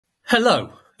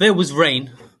Hello, there was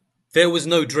rain, there was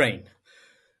no drain.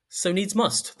 So needs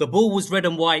must. The ball was red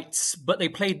and white, but they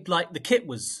played like the kit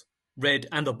was red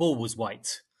and the ball was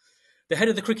white. The head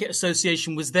of the Cricket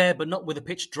Association was there, but not with a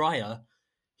pitch dryer.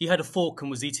 He had a fork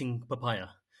and was eating papaya.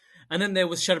 And then there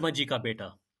was Sharma Ji ka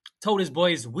beta. Told his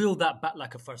boys, wheel that bat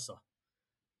like a fursa.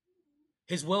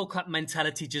 His World Cup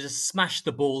mentality to just smash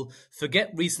the ball,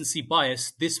 forget recency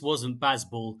bias, this wasn't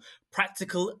Bazball.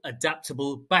 Practical,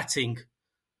 adaptable, batting,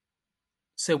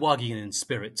 Sewagian in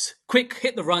spirit. Quick,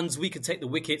 hit the runs, we can take the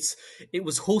wickets. It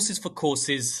was horses for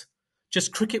courses,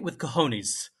 just cricket with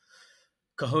cojones.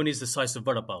 Cojones the size of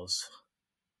varapaus.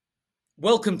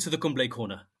 Welcome to the Kumble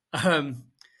Corner. I'm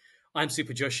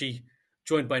Super Joshi,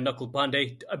 joined by Nakul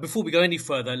Pande. Before we go any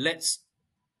further, let's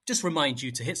just remind you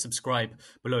to hit subscribe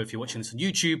below if you're watching this on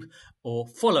YouTube, or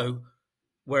follow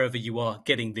wherever you are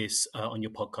getting this on your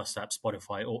podcast app,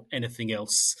 Spotify, or anything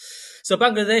else. So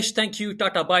Bangladesh, thank you,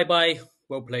 tata, bye-bye.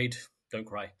 Well played, don't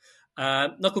cry.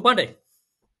 Nakul Pande,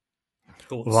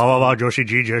 thoughts? Wow, wow, wow, Joshi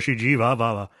G, wow,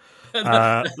 wow,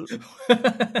 wow.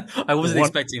 I wasn't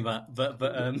expecting that, but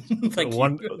thank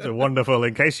you. Wonderful.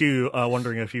 In case you are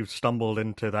wondering if you've stumbled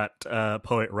into that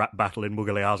poet rap battle in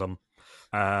Mughal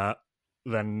Azam,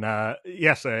 then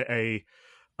yes, a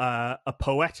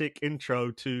poetic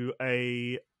intro to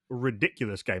a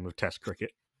ridiculous game of Test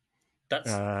cricket. That's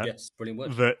yes, brilliant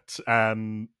word. That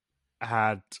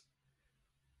had,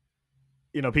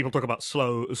 people talk about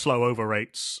slow over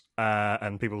rates,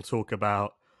 and people talk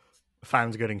about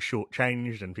fans getting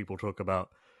shortchanged, and people talk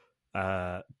about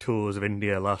tours of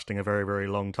India lasting a very, very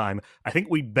long time. I think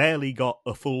we barely got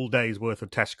a full day's worth of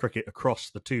Test cricket across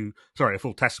the two. Sorry, a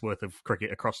full test worth of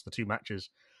cricket across the two matches.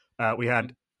 We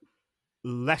had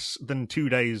less than 2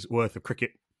 days worth of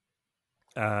cricket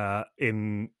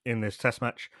in this Test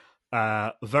match.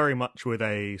 Very much with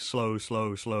a slow,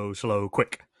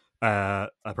 quick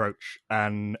approach,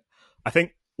 and I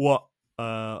think what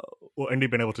India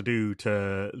been able to do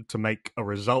to make a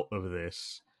result of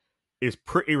this is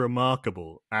pretty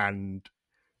remarkable, and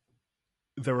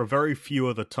there are very few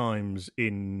other times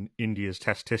in India's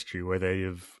Test history where they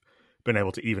have been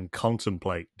able to even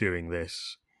contemplate doing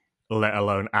this, let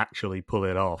alone actually pull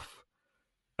it off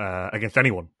against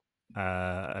anyone.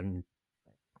 And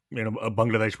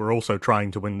Bangladesh were also trying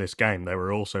to win this game. They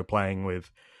were also playing with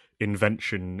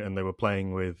invention, and they were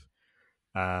playing with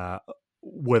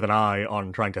an eye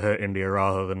on trying to hurt India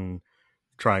rather than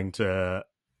trying to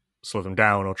slow them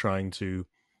down or trying to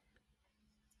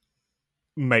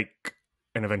make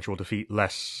an eventual defeat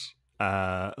less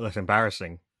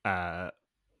embarrassing.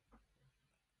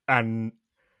 And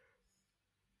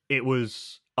it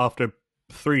was after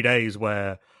 3 days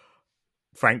where,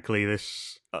 frankly,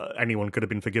 this anyone could have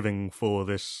been forgiving for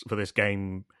this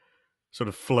game sort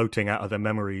of floating out of their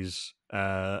memories,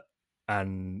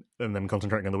 and them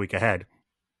concentrating on the week ahead.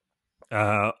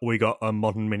 We got a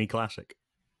modern mini classic.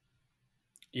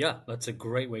 Yeah, that's a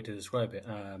great way to describe it.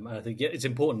 I think it's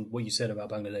important what you said about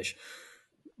Bangladesh.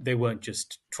 They weren't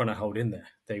just trying to hold in there;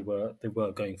 they were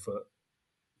going for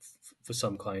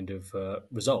some kind of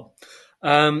result.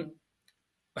 Where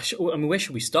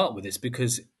should we start with this?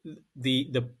 Because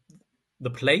the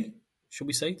play, should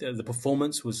we say, the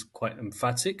performance was quite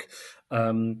emphatic.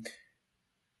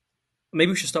 Maybe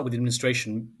we should start with the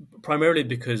administration, primarily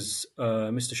because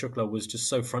Mr. Shukla was just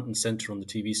so front and center on the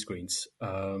TV screens.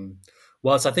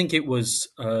 Whilst I think it was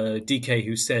DK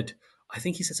who said, I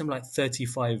think he said something like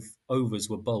 35 overs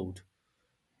were bowled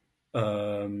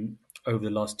over the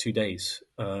last 2 days,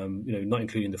 not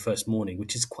including the first morning,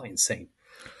 which is quite insane.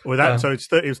 With that, so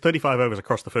it was 35 overs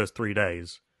across the first 3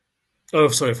 days. Oh,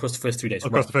 sorry, across the first 3 days.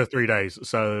 Across the first 3 days.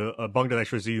 So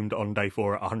Bangladesh resumed on day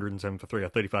 4 at 107 for 3 or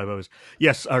 35 overs.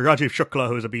 Yes, Rajiv Shukla,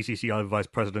 who is a BCCI vice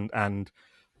president and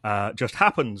just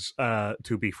happens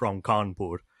to be from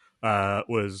Kanpur,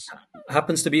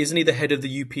 happens to be, isn't he the head of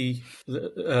the UP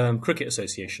Cricket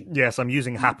Association? Yes, I'm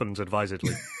using happens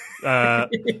advisedly. Right.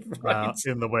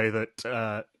 In the way that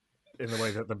the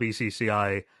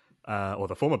BCCI or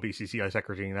the former BCCI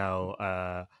secretary,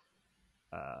 now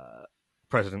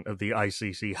president of the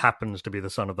ICC, happens to be the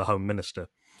son of the Home Minister.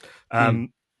 A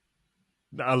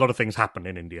lot of things happen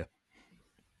in India.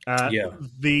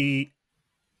 He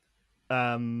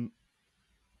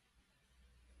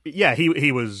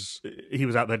was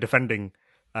out there defending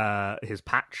his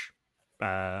patch,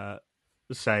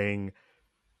 saying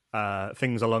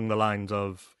things along the lines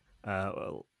of,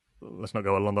 well, let's not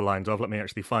go along the lines of, let me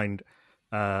actually find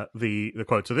the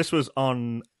quote. So this was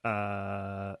on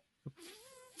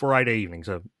Friday evening,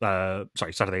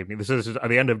 Saturday evening. This is at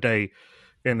the end of day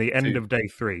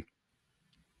 3.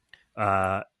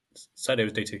 Saturday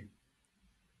was day 2.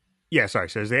 Yeah, sorry.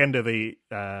 So it's the end of the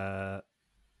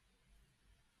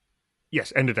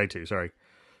yes, end of day two. Sorry.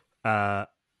 Uh,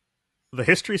 the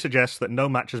history suggests that no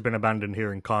match has been abandoned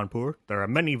here in Kanpur. There are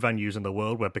many venues in the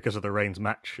world where, because of the rains,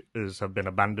 matches have been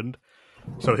abandoned.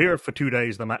 So here, for 2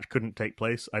 days, the match couldn't take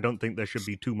place. I don't think there should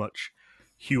be too much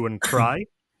hue and cry.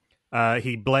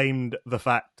 He blamed the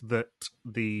fact that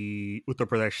the Uttar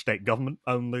Pradesh state government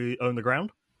own the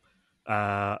ground.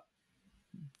 Uh,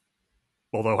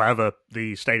 Although, however,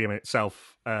 the stadium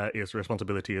itself is the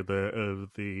responsibility of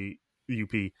the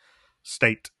UP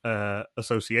State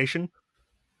Association.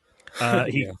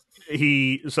 Yeah.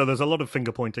 He so there's a lot of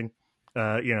finger pointing.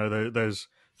 There's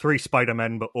three Spider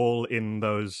Men, but all in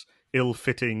those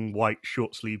ill-fitting white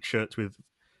short-sleeved shirts with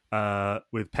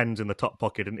pens in the top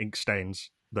pocket and ink stains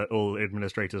that all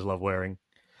administrators love wearing.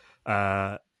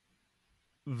 Uh,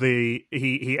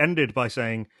 he ended by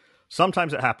saying,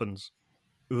 "Sometimes it happens.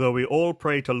 Though we all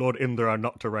pray to Lord Indra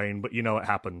not to rain, but you know it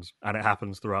happens, and it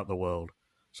happens throughout the world.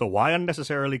 So why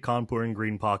unnecessarily Kanpur and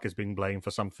Green Park is being blamed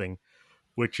for something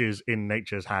which is in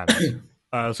nature's hands?"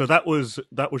 So that was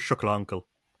Shukla Uncle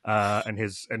and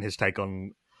his take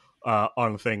on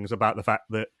things about the fact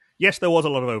that yes, there was a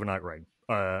lot of overnight rain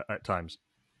at times,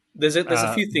 There's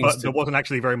a few things but there to. wasn't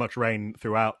actually very much rain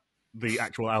throughout the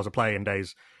actual hours of play in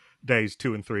days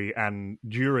 2 and 3. And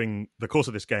during the course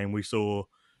of this game, we saw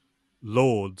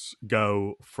Lords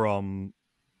go from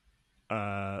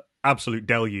absolute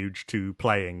deluge to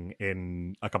playing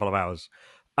in a couple of hours.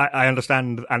 I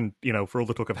understand, and for all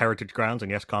the talk of heritage grounds,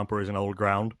 and yes, Kanpur is an old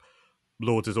ground.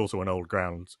 Lords is also an old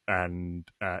ground, and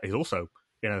is also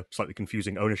in a slightly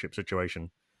confusing ownership situation.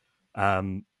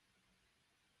 Um,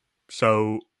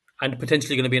 so And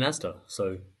potentially going to be an Asda.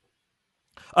 So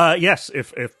yes,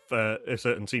 if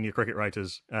certain senior cricket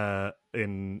writers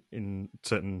in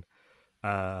certain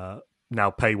now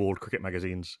paywalled cricket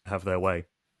magazines have their way.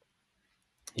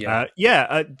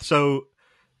 yeah, So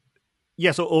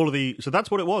all of the so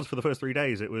that's what it was for the first 3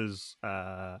 days. It was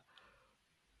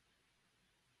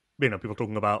people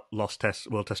talking about lost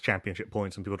World Test Championship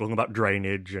points, and people talking about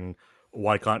drainage and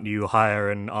why can't you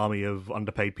hire an army of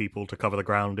underpaid people to cover the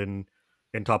ground in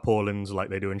tarpaulins like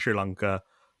they do in Sri Lanka,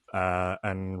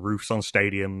 and roofs on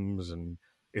stadiums, and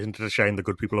isn't it a shame the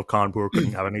good people of Kanpur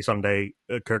couldn't have any Sunday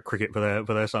cricket for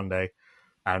their Sunday,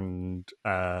 and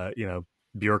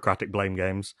bureaucratic blame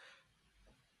games.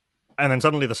 And then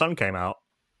suddenly the sun came out,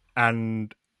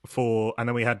 and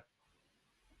then we had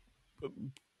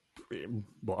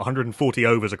 140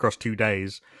 overs across 2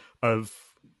 days of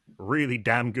really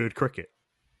damn good cricket.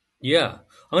 yeah.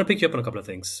 I'm going to pick you up on a couple of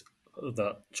things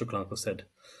that Shuklanko said.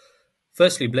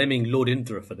 Firstly, blaming Lord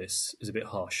Indra for this is a bit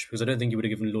harsh because I don't think you would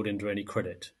have given Lord Indra any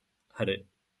credit had it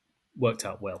worked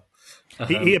out well.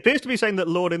 He appears to be saying that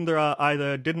Lord Indra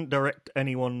either didn't direct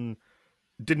anyone,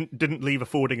 didn't leave a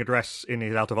forwarding address in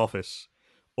his out of office,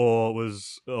 or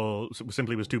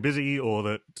simply was too busy, or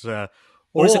that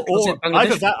Or is it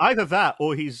Bangladesh? either that,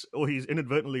 or he's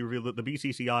inadvertently revealed that the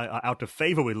BCCI are out of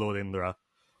favour with Lord Indra,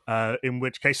 in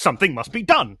which case something must be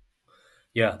done.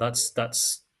 Yeah,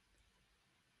 that's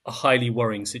a highly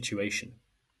worrying situation.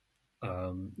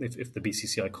 If the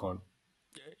BCCI can't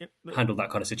handle that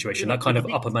kind of situation, that kind of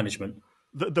upper management.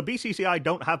 The BCCI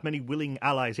don't have many willing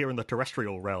allies here in the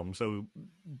terrestrial realm, so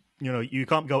you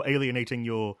can't go alienating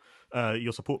your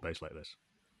support base like this.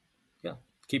 Yeah,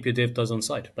 keep your div does on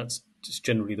side. That's just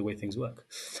generally the way things work.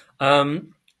 Yeah,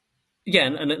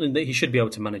 and he should be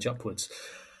able to manage upwards.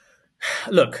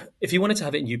 Look, if you wanted to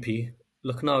have it in UP,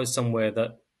 Lucknow is somewhere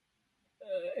that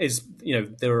is,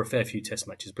 there are a fair few test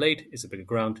matches played. It's a bigger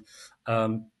ground.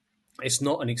 It's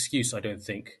not an excuse, I don't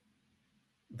think,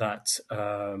 that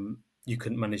you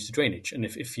couldn't manage the drainage. And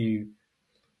if you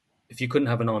couldn't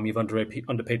have an army of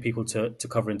underpaid people to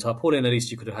cover in tarpaulin, at least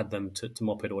you could have had them to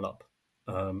mop it all up,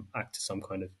 act as some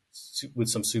kind of with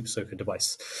some super soaker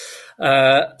device.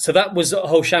 So that was a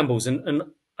whole shambles. And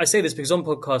I say this because on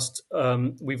podcast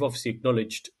we've obviously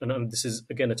acknowledged, and this is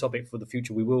again a topic for the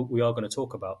future. We are going to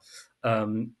talk about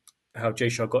how Jay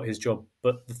Shah got his job,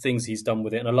 but the things he's done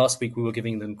with it. And last week we were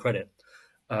giving them credit.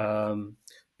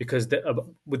 Because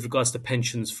with regards to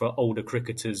pensions for older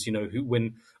cricketers, who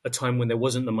when a time when there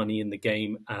wasn't the money in the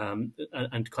game,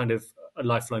 and kind of a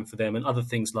lifeline for them, and other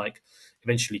things like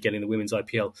eventually getting the women's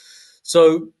IPL.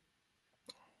 So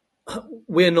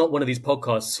we're not one of these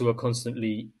podcasts who are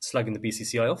constantly slagging the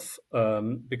BCCI off,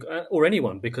 or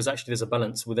anyone, because actually there's a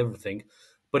balance with everything.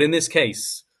 But in this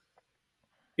case,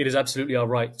 it is absolutely our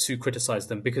right to criticise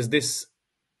them because this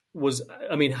was,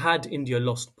 had India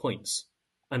lost points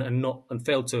and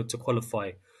failed to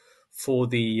qualify for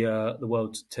the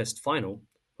World Test final,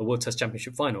 the World Test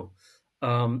Championship final,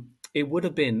 it would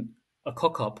have been a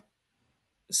cock up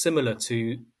similar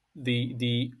to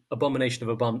the abomination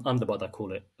of Ahmedabad, I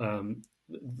call it,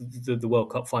 the World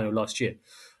Cup final last year.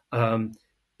 Um,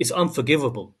 it's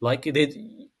unforgivable. Like it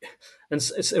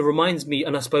reminds me,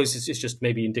 and I suppose it's just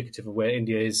maybe indicative of where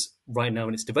India is right now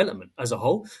in its development as a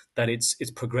whole. That it's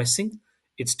progressing,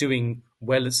 it's doing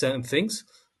well at certain things,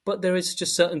 but there is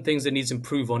just certain things that needs to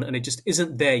improve on, and it just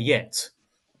isn't there yet.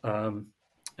 Um,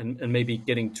 and maybe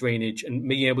getting drainage and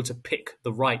being able to pick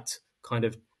the right kind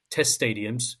of test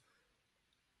stadiums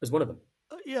as one of them.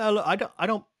 Yeah, look, I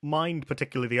don't mind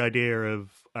particularly the idea of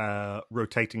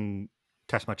rotating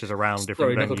test matches around different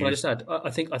Sorry, Nakul, can I venues. just add? I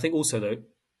think also though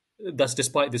that's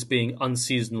despite this being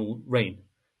unseasonal rain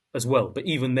as well. But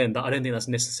even then, I don't think that's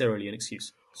necessarily an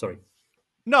excuse. Sorry.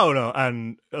 No, no,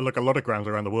 and look, a lot of grounds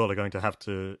around the world are going to have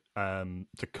to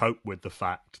cope with the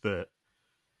fact that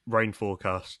rain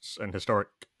forecasts and historic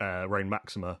rain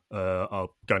maxima are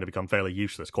going to become fairly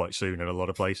useless quite soon in a lot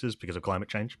of places because of climate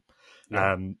change.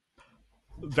 Yeah. Um,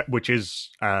 which is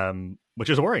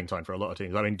a worrying time for a lot of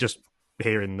teams. I mean, just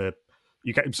here in the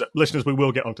UK, listeners, we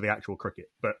will get onto the actual cricket,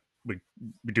 but we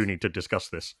do need to discuss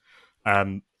this.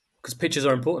 Because pitches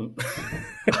are important.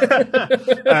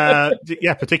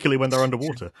 Yeah, particularly when they're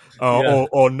underwater Yeah.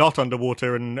 or not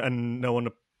underwater and no one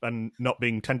and not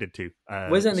being tended to.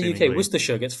 Where's that in the UK? Seemingly,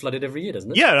 Worcestershire gets flooded every year,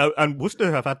 doesn't it? yeah, and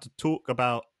Worcester have had to talk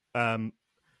about,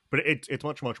 but it's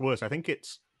much worse. I think it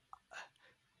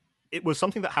was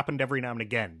something that happened every now and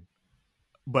again,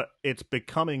 but it's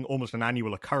becoming almost an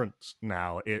annual occurrence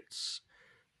now.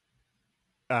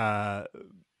 Uh,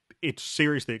 it's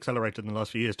seriously accelerated in the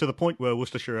last few years to the point where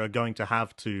Worcestershire are going to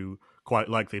have to quite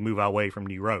likely move away from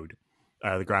New Road,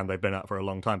 the ground they've been at for a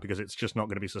long time, because it's just not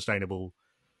going to be sustainable.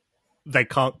 They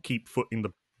can't keep footing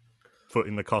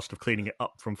the cost of cleaning it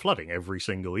up from flooding every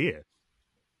single year.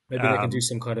 Maybe they can do Um,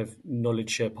 some kind of knowledge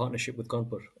share partnership with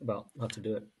Kanpur about how to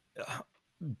do it.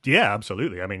 yeah,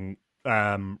 absolutely. I mean,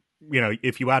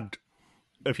 if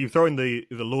you throw in the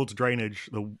Lord's drainage,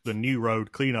 the New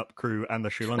Road cleanup crew, and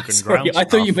the Sri Lankan Sorry, ground staff. I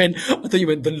thought you meant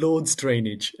the Lord's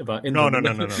drainage about No, England.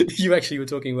 no, no, no, no, You actually were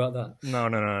talking about that. no,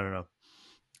 no, no, no,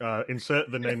 no.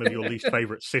 Insert the name of your least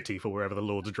favorite city for wherever the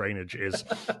Lord's drainage is.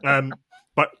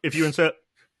 But if you insert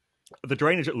the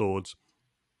drainage at Lord's,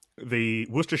 the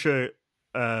Worcestershire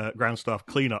ground staff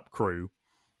cleanup crew,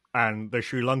 and the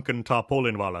Sri Lankan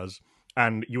tarpaulinwalas,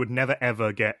 and you would never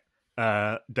ever get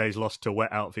days lost to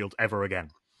wet outfields ever again.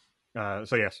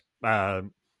 So yes,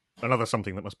 another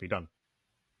something that must be done.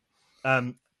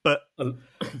 But Uh,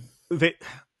 the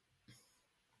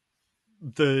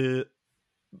the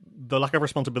the lack of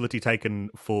responsibility taken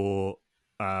for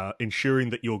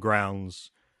ensuring that your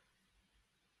grounds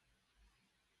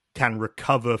can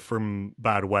recover from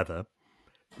bad weather,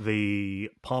 the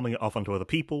palming it off onto other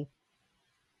people,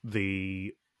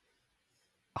 the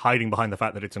hiding behind the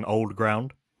fact that it's an old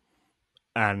ground,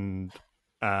 and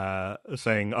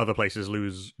saying other places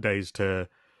lose days to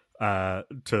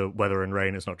weather and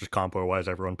rain. It's not just Kanpur. Why is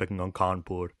everyone picking on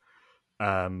Kanpur?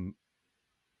 Um,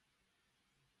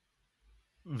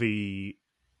 the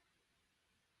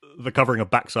covering of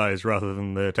backsides rather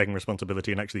than the taking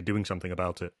responsibility and actually doing something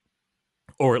about it,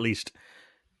 or at least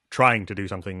trying to do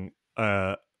something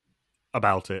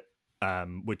about it,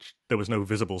 which there was no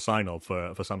visible sign of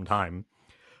for some time,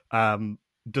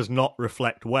 does not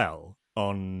reflect well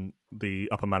on the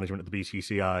upper management of the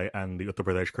BCCI and the Uttar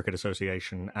Pradesh Cricket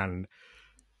Association and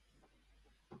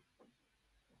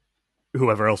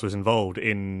whoever else was involved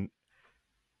in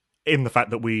the fact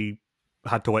that we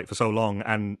had to wait for so long,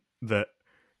 and that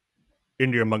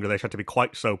India and Bangladesh had to be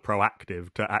quite so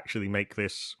proactive to actually make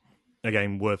this a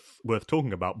game worth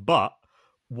talking about. But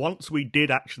once we did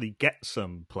actually get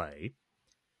some play,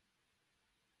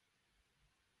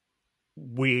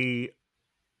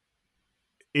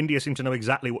 India seemed to know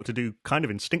exactly what to do, kind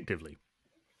of instinctively,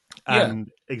 yeah,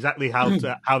 and exactly how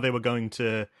they were going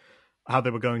to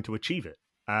achieve it.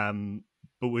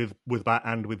 But with bat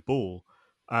and with ball,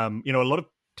 a lot of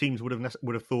teams would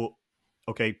have thought,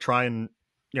 okay, try and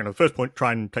first point,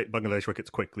 try and take Bangladesh wickets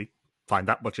quickly. Fine,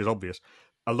 that much is obvious.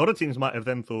 A lot of teams might have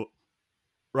then thought,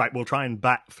 right, we'll try and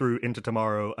bat through into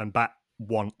tomorrow and bat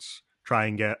once, try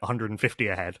and get 150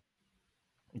 ahead,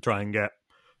 try and get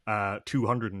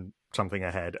 200 and something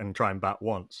ahead, and try and bat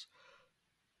once.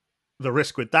 The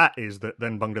risk with that is that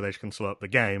then Bangladesh can slow up the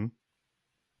game,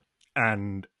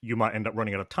 and you might end up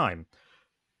running out of time.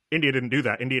 India didn't do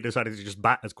that. India decided to just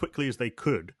bat as quickly as they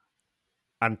could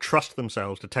and trust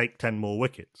themselves to take 10 more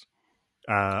wickets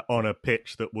on a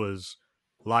pitch that was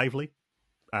lively,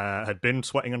 had been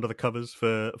sweating under the covers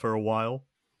for a while,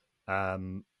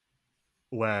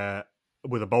 where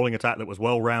with a bowling attack that was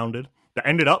well rounded. That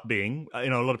ended up being, a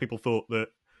lot of people thought that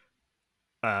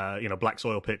black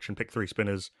soil pitch and pick three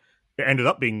spinners. It ended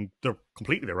up being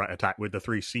completely the right attack with the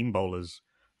three seam bowlers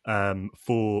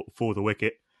for the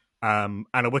wicket, and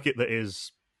a wicket that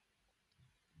is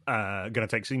going to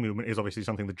take seam movement is obviously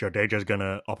something that Jadeja is going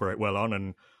to operate well on,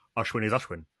 and Ashwin is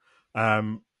Ashwin.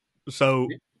 So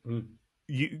Mm.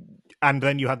 you, and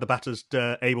then you had the batters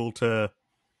able to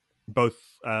both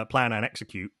plan and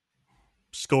execute,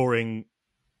 scoring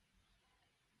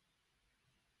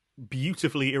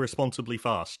beautifully, irresponsibly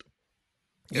fast,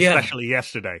 Yeah, especially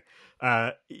yesterday.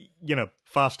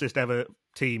 Fastest ever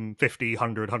team 50,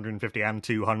 100, 150, and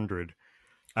 200.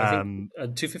 I think Um,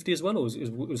 250 as well, or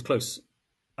it was close.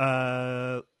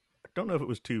 I don't know if it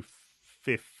was I'm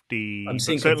 250, but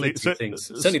seeing conflicting things.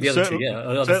 Certainly the other two, certainly, yeah,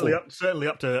 the other four.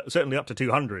 certainly up to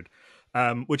 200,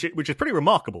 which is pretty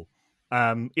remarkable.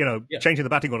 Yeah, Changing the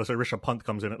batting order so Rishabh Pant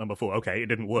comes in at number 4. Okay, it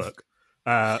didn't work,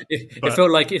 it but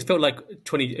felt like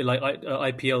 20 like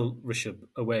IPL Rishabh,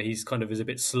 where he's kind of is a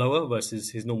bit slower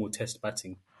versus his normal Test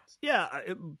batting. yeah,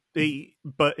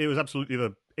 but it was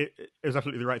absolutely it was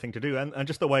absolutely the right thing to do, and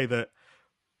just the way that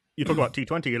you talk about T20,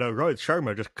 Rohit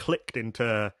Sharma just clicked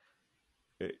into,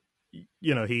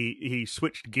 he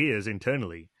switched gears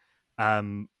internally,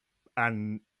 and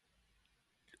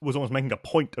was almost making a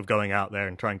point of going out there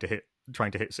and trying to hit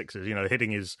sixes.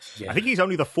 Hitting his. I Yeah, think he's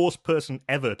only the fourth person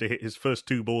ever to hit his first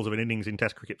two balls of an innings in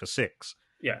Test cricket for six.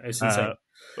 yeah, it's Uh, insane.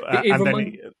 It and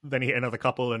remind then he hit another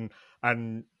couple,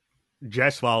 and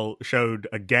Jaiswal showed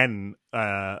again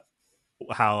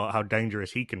how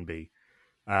dangerous he can be,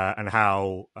 and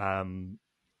how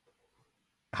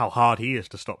hard he is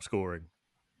to stop scoring.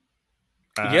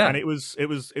 yeah, And it was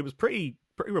pretty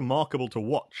remarkable to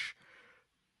watch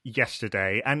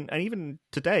yesterday, and even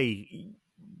today.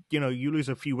 You lose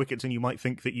a few wickets, and you might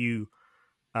think that you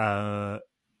uh,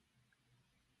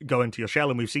 go into your shell,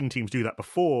 and we've seen teams do that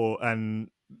before. And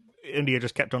India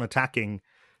just kept on attacking,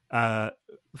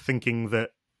 thinking that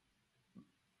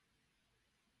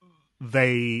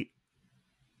they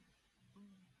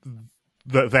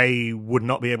they would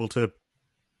not be able to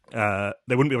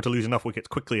they wouldn't be able to lose enough wickets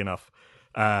quickly enough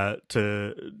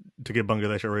to give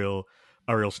Bangladesh a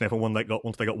real sniff. And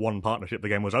once they got one partnership, the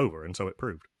game was over, and so it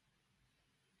proved.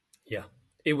 yeah.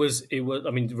 It was. I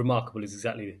mean, remarkable is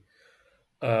exactly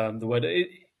the word.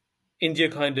 India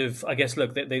kind of, I guess,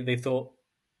 look, they thought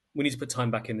we need to put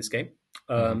time back in this game.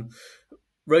 Mm-hmm.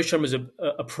 Rohit Sharma's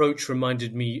approach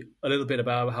reminded me a little bit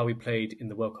about how he played in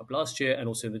the World Cup last year, and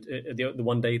also the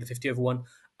one day, the 50 over one,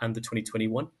 and the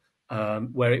 2021,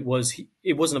 where it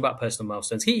wasn't about personal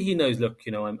milestones. He knows, look,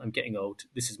 I'm getting old.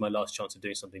 This is my last chance of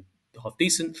doing something half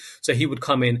decent. So he would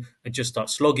come in and just start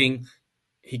slogging.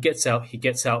 He gets out,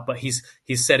 but he's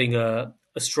setting a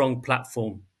strong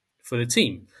platform for the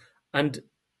team. And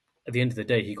at the end of the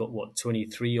day, he got what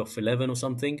 23 off 11 or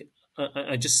something.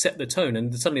 I just set the tone,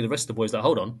 and suddenly the rest of the boys like,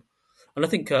 hold on. And I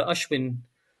think Ashwin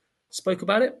spoke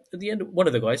about it at the end. One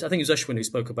of the guys, I think it was Ashwin who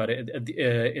spoke about it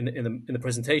in the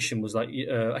presentation. Was like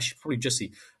actually probably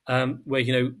Jussie,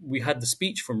 where we had the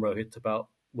speech from Rohit about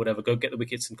whatever, go get the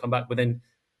wickets and come back, but then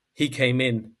he came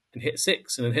in and hit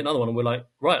six and then hit another one, and we're like,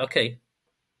 right, okay,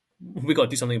 we got to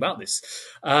do something about this.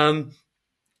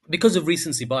 Because of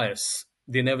recency bias,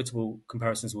 the inevitable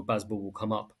comparisons with Bazball will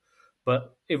come up.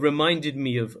 But it reminded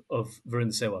me of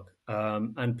Virendra Sehwag.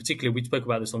 And particularly, we spoke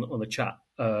about this on the chat,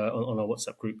 on our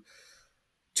WhatsApp group.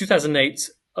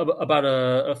 2008, about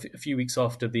a few weeks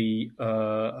after the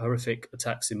horrific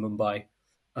attacks in Mumbai,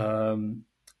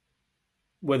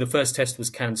 where the first test was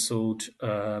cancelled,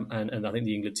 and I think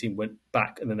the England team went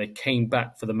back, and then they came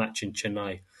back for the match in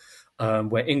Chennai,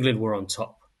 where England were on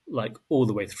top, like all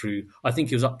the way through. I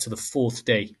think it was up to the fourth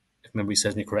day, if memory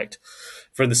serves me correct.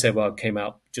 Virendra Sehwag came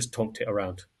out, just tonked it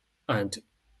around, and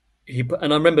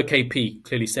and I remember KP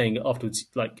clearly saying afterwards,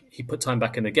 like he put time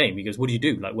back in the game. He goes, "What do you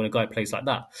do? Like when a guy plays like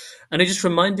that?" And it just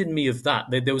reminded me of that.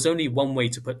 There was only one way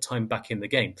to put time back in the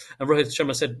game. And Rohit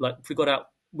Sharma said, like, if we got out,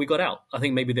 we got out. I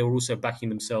think maybe they were also backing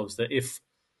themselves that if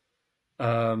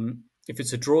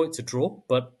it's a draw, it's a draw.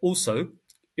 But also,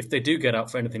 if they do get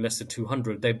out for anything less than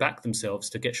 200, they back themselves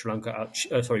to get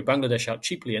Bangladesh out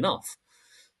cheaply enough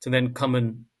to then come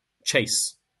and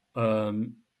chase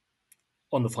on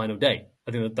the final day.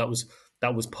 I think that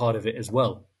was part of it as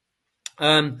well.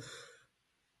 Um,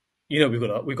 we've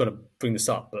got to bring this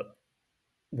up, but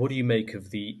what do you make of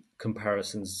the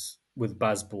comparisons with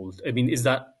Bazball? I mean, is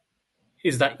that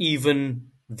even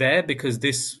there? Because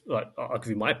this, like, I'll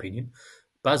give you my opinion.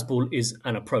 Bazball is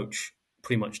an approach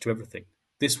pretty much to everything.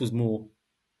 This was more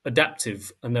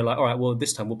adaptive, and they're like, all right, well,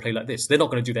 this time we'll play like this. They're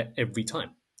not going to do that every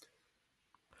time.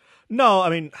 No, I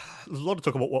mean, there's a lot of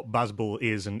talk about what baseball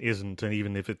is and isn't, and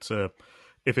even if it's a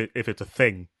if it's a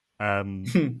thing.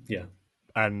 Yeah.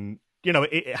 And you know,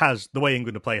 it has the way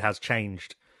England have played has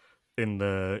changed in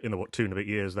the what 2.5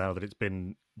 years now that it's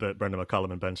been that Brendan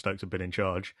McCullum and Ben Stokes have been in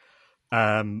charge.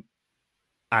 Um,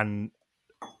 and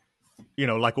you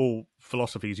know, like all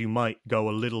philosophies, you might go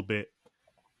a little bit.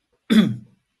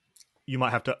 You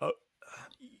might have to.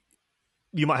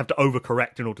 You might have to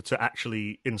overcorrect in order to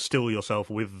actually instill yourself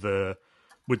with the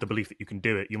belief that you can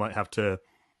do it. You might have to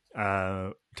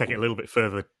take it a little bit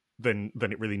further than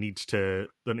it really needs to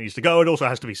go. It also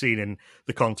has to be seen in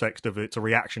the context of it's a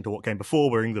reaction to what came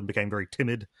before, where England became very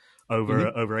timid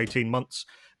over 18 months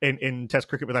in Test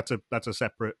cricket. But that's a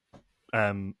separate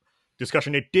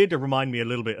discussion. It did remind me a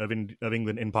little bit of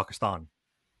England in Pakistan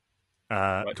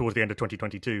Right. towards the end of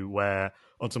 2022, where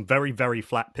on some very very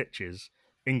flat pitches,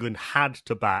 England had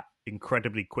to bat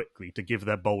incredibly quickly to give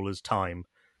their bowlers time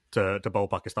to bowl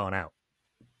Pakistan out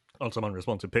on some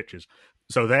unresponsive pitches.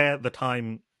 So there, the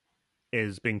time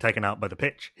is being taken out by the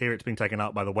pitch. Here, it's being taken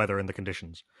out by the weather and the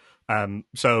conditions.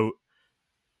 So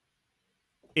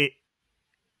it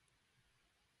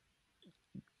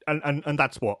and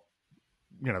that's what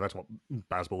that's what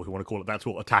baseball, if you want to call it. That's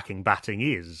what attacking batting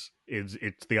is.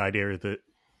 It's the idea that,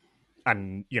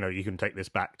 and you can take this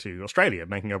back to Australia,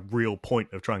 making a real point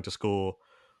of trying to score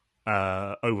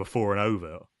over 4 and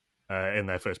over in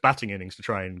their first batting innings to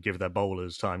try and give their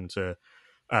bowlers time to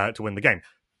win the game.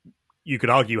 You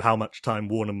could argue how much time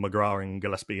Warner, McGrath, and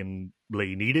Gillespie and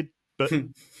Lee needed, but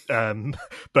those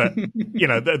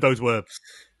were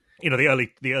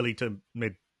the early to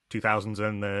mid 2000s,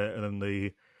 and then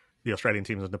the Australian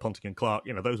teams under Ponting and Clark.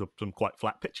 Those were some quite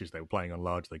flat pitches they were playing on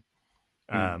largely,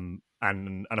 and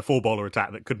a four bowler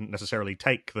attack that couldn't necessarily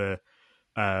take the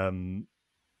they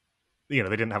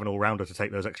didn't have an all rounder to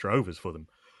take those extra overs for them.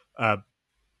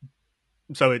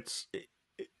 So it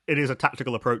is a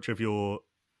tactical approach of your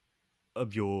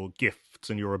gifts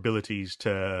and your abilities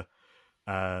to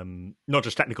not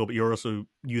just technical, but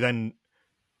you then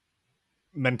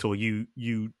mental. You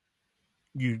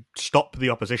stop the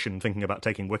opposition thinking about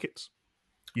taking wickets.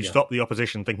 You Yeah. stop the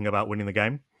opposition thinking about winning the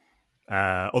game.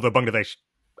 Although Bangladesh,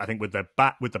 I think with the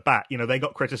bat, they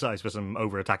got criticised for some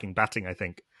over attacking batting. I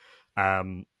think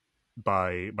by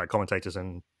commentators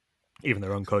and even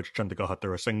their own coach Chandrakanta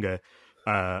Rasinghe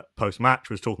post match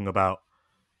was talking about.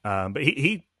 But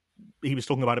he was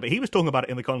talking about it, but he was talking about it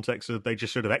in the context of they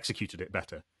just sort of executed it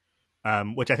better,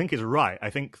 which I think is right. I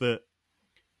think that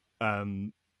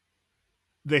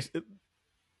this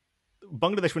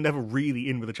Bangladesh were never really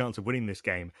in with a chance of winning this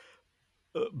game,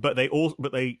 but I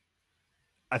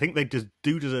think they just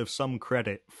do deserve some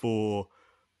credit for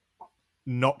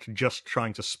not just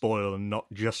trying to spoil and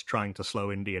not just trying to slow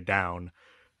India down.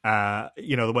 The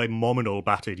way Mominul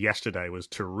batted yesterday was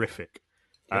terrific.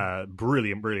 Yep.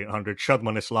 Brilliant 100.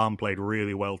 Shadman Islam played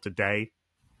really well today.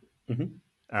 Mm-hmm.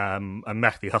 And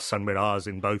Mehdi Hassan Miraz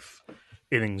in both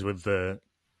innings with the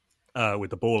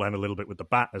ball and a little bit with the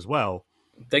bat as well.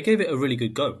 They gave it a really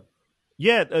good go.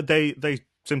 Yeah, they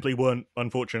simply weren't,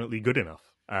 unfortunately, good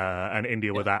enough. And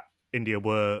India were that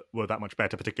much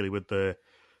better, particularly with the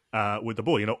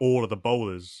ball. All of the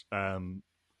bowlers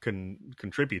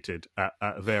contributed at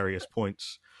various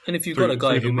points. And if you've through, got a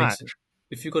guy through the match.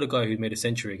 if you've got a guy who made a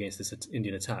century against this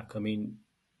Indian attack, I mean,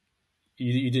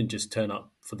 you didn't just turn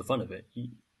up for the fun of it.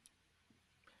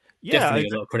 Definitely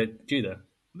a lot of credit due there.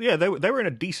 Yeah, they were in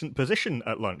a decent position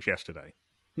at lunch yesterday.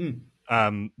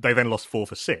 They then lost 4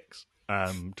 for 6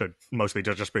 to mostly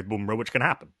just with Bumrah, which can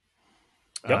happen.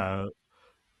 Yep.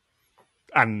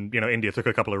 And India took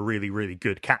a couple of really, really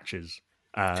good catches.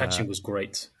 Catching was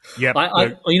great. Yeah,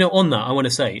 on that, I want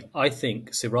to say I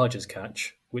think Siraj's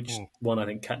catch, which won I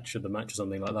think catch of the match or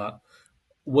something like that,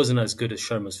 wasn't as good as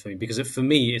Sharma's for me because for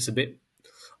me it's a bit.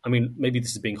 I mean, maybe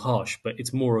this is being harsh, but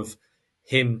it's more of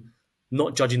him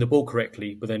not judging the ball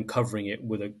correctly, but then covering it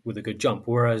with a good jump.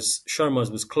 Whereas Sharma's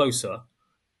was closer,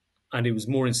 and it was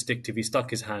more instinctive. He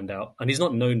stuck his hand out, and he's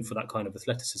not known for that kind of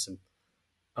athleticism.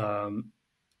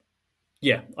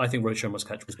 Yeah, I think Rohit Sharma's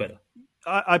catch was better.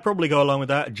 I'd probably go along with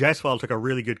that. Jaiswal took a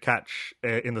really good catch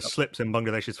in the slips in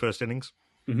Bangladesh's first innings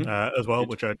as well,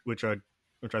 which I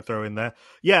throw in there.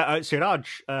 Yeah, Siraj,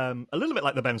 a little bit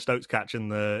like the Ben Stokes catch in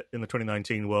the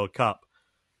 2019 World Cup,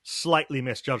 slightly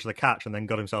misjudged the catch and then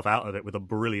got himself out of it with a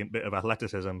brilliant bit of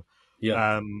athleticism.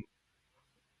 Yeah.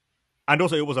 And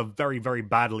also, it was a very, very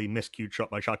badly miscued shot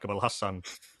by Shakib Al Hassan.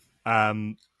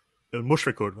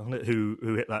 Mushfiqur, wasn't it, who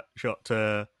hit that shot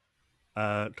to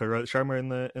Rohit Sharma in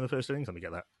the first innings. Let me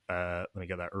get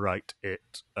that right.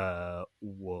 It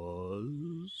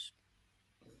was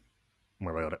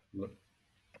where have I got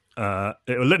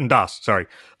It was Lytton Das. Sorry,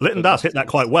 Lytton Das hit that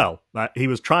quite well. He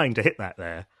was trying to hit that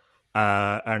there,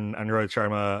 and Rohit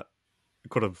Sharma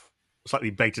could have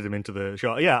slightly baited him into the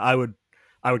shot. Yeah, I would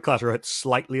class Rohit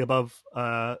slightly above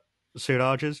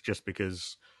Siraj's, just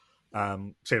because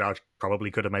Siraj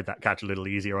probably could have made that catch a little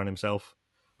easier on himself.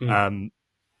 Mm.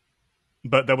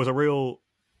 But there was a really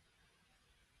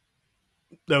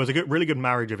good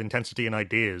marriage of intensity and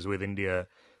ideas with India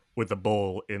with the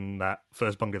ball in that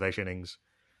first Bangladesh innings,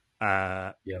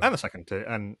 Yeah. and the second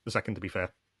to be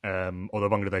fair, although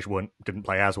Bangladesh didn't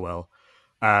play as well.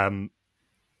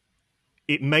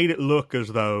 It made it look as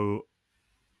though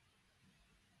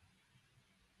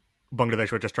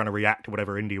Bangladesh were just trying to react to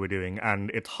whatever India were doing,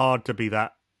 and it's hard to be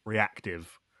that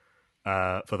reactive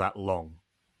for that long,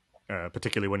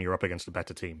 particularly when you're up against a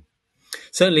better team.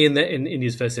 Certainly, in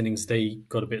India's first innings, they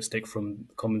got a bit of stick from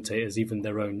commentators, even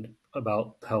their own,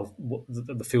 about how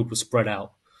the field was spread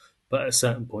out. But at a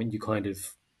certain point, you kind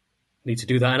of need to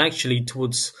do that. And actually,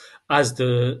 towards as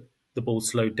the ball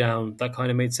slowed down, that kind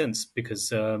of made sense because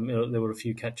there were a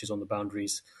few catches on the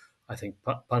boundaries. I think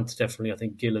Pant definitely. I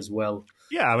think Gill as well.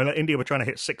 Yeah, I mean, India were trying to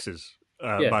hit sixes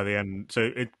Yeah, by the end,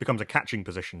 so it becomes a catching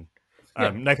position.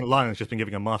 yeah, Nathan Lyon's just been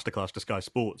giving a masterclass to Sky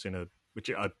Sports which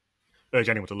I urge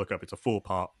anyone to look up. It's a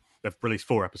 4-part. They've released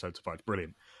 4 episodes so far. It's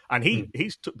brilliant, and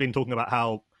he's been talking about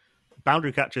how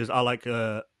boundary catches are like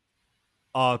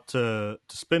are to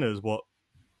spinners what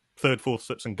third, fourth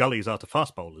slips and gullies are to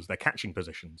fast bowlers. They're catching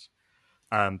positions,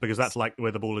 because that's like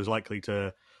where the ball is likely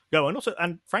to go,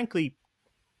 and frankly,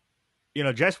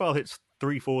 Jaiswal hits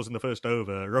 3 fours in the first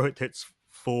over. Rohit hits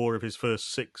 4 of his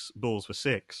first 6 balls for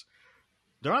 6.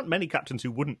 There aren't many captains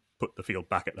who wouldn't put the field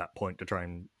back at that point to try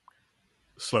and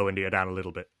slow India down a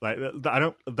little bit. Like I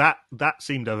don't that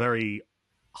seemed a very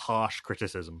harsh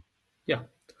criticism. yeah.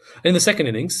 In the second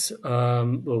innings,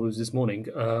 well, it was this morning.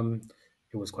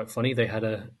 It was quite funny. They had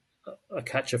a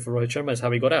catcher for Rohit Sharma. That's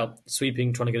how he got out,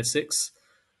 sweeping, trying to get a 6.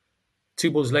 2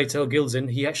 balls later, Gill's in.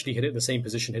 He actually hit it the same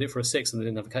position, hit it for a 6, and they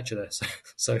didn't have a catcher there.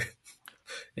 So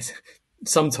it's,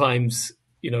 sometimes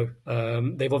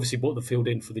they've obviously brought the field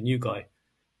in for the new guy,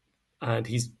 and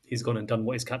he's gone and done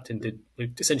what his captain did,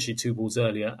 essentially 2 balls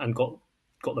earlier, and got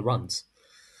the runs.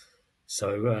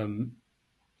 So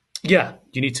yeah,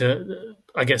 you need to.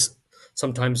 I guess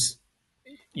sometimes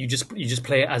you just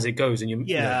play it as it goes, and you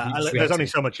there's only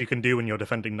so much you can do when you're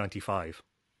defending 95.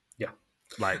 Yeah,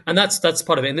 Like, and that's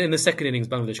part of it. In the second innings,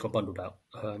 Bangladesh got bundled out.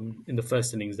 In the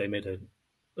first innings, they made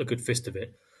a good fist of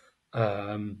it,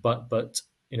 but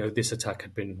this attack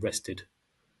had been rested.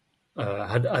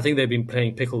 I think they've been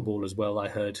playing pickleball as well. I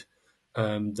heard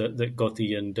that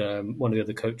Gothi and one of the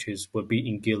other coaches were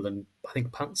beating Gill and I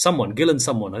think Gill and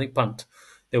someone. I think Pant.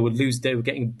 They would lose. They were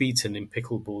getting beaten in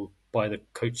pickleball by the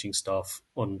coaching staff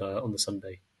on the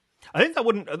Sunday. I think that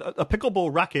wouldn't a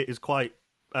pickleball racket is quite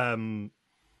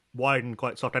wide and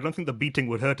quite soft. I don't think the beating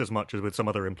would hurt as much as with some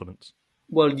other implements.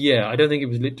 Well, yeah, I don't think it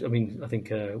was. I mean, I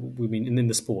think we mean in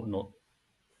the sport, not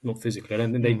physically. I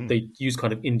don't think they use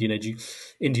kind of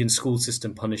Indian school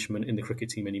system punishment in the cricket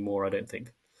team anymore. I don't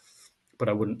think, but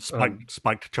I wouldn't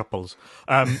spiked chupples.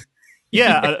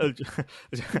 Yeah,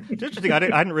 it's interesting. I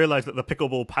didn't realize that the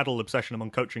pickleball paddle obsession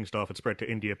among coaching staff had spread to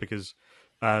India because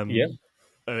there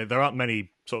aren't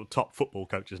many sort of top football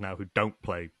coaches now who don't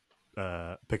play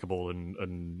pickleball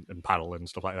and paddle and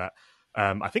stuff like that.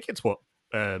 I think it's I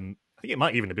think it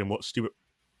might even have been what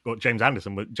James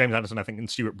Anderson, I think, and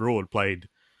Stuart Broad played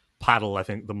paddle, I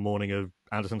think, the morning of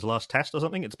Anderson's last test or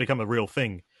something. It's become a real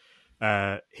thing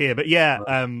here. But yeah,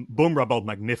 Bumrah bowled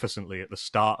magnificently at the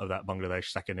start of that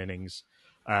Bangladesh second innings.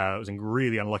 It was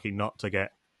really unlucky not to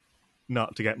get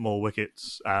more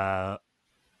wickets.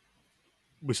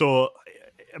 We saw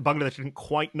Bangladesh didn't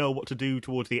quite know what to do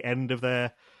towards the end of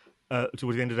day 4.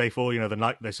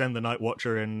 They send the night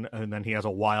watcher in, and then he has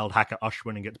a wild hack at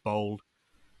Ashwin and gets bowled.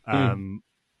 There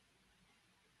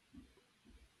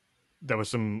were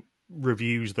some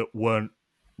reviews that weren't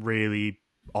really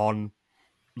on,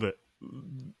 that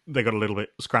they got a little bit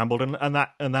scrambled, and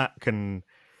that can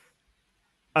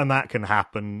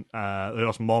happen. They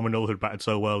lost Mominul, who'd batted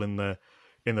so well in the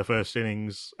first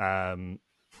innings,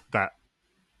 that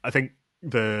I think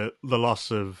the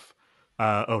loss of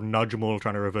Najmul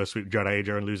trying to reverse sweep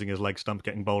Jadeja and losing his leg stump,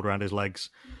 getting bowled around his legs,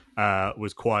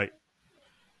 was quite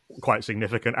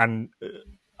significant. And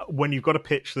when you've got a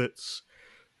pitch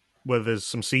where there's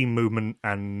some seam movement,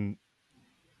 and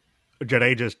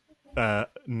Jadeja's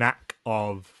knack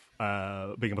of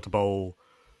being able to bowl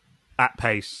at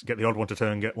pace, get the odd one to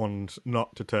turn, get ones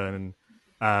not to turn,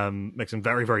 makes him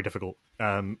very, very difficult.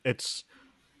 It's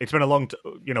it's been a long,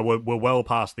 we're well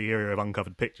past the era of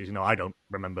uncovered pitches. I don't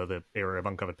remember the era of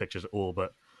uncovered pitches at all,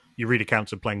 but you read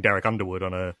accounts of playing Derek Underwood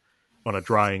on a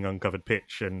drying uncovered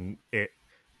pitch, and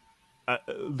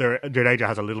Jadeja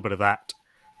has a little bit of that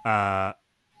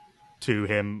to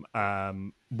him.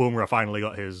 Bumrah finally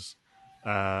got his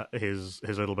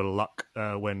little bit of luck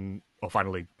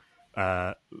finally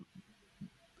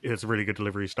his really good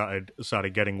delivery started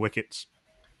getting wickets.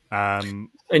 And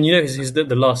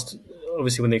the last,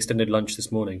 obviously when they extended lunch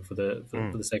this morning for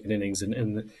the second innings,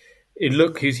 and it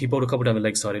looked he bowled a couple down the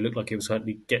leg side. It looked like it was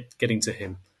certainly getting to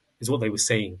him, is what they were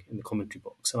saying in the commentary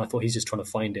box. And I thought he's just trying to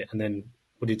find it. And then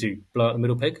what did he do? Blow out the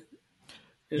middle peg?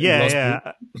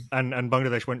 Yeah. And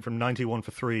Bangladesh went from 91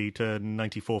 for 3 to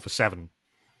 94 for 7.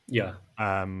 Yeah.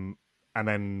 And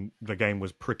then the game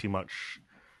was pretty much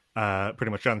done.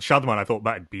 Shadman, I thought,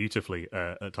 batted beautifully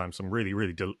at times. Some really,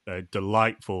 really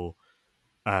delightful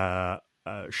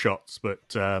shots, but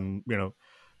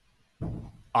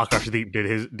Akashdeep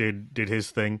did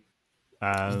his thing.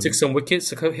 He took some wickets,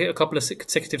 hit a couple of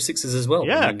consecutive sixes as well.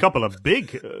 Yeah, a couple of big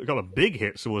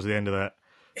hits towards the end of that.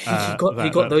 He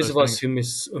got those of us who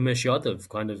miss Umesh Yadav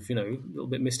kind of, a little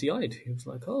bit misty-eyed. He was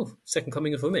like, "Oh, second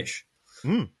coming of Umesh."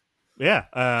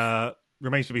 Yeah.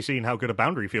 Remains to be seen how good a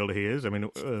boundary fielder he is. I mean,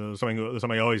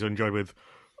 something I always enjoyed with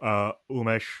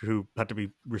Umesh, who had to be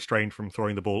restrained from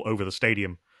throwing the ball over the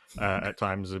stadium at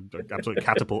times, an absolute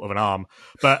catapult of an arm.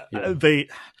 But the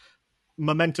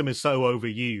momentum is so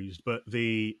overused. But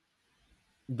the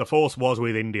force was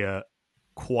with India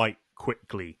quite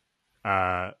quickly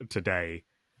today,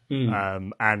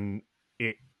 and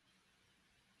it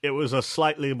was a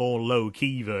slightly more low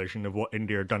key version of what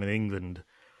India had done in England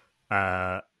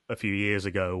a few years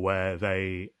ago, where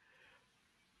they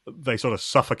sort of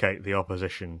suffocate the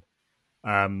opposition.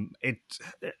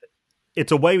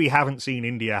 It's a way we haven't seen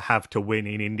India have to win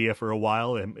in India for a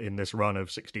while in this run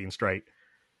of 16 straight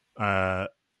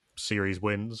series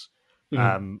wins.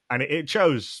 And it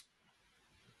shows,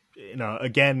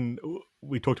 again,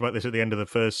 we talked about this at the end of the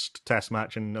first test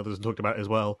match, and others talked about it as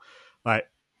well. Like,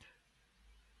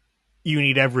 you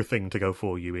need everything to go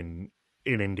for you in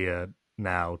India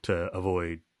now to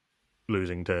avoid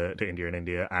losing to India in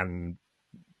India, and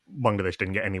Bangladesh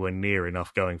didn't get anywhere near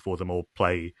enough going for them or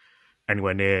play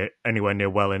anywhere near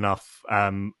well enough.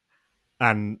 And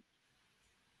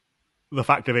the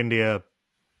fact of India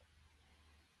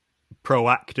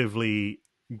proactively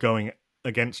going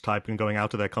against type and going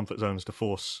out of their comfort zones to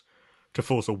force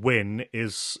a win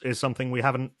is something we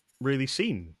haven't really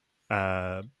seen.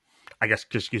 I guess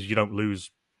just because you don't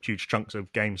lose huge chunks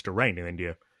of games to rain in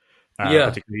India.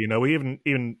 Particularly,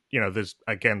 even there's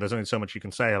only so much you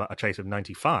can say about a chase of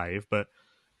 95, but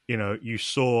you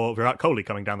saw Virat Kohli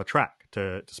coming down the track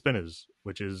to spinners,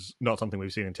 which is not something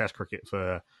we've seen in Test cricket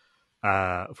for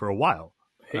a while.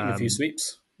 Hitting a few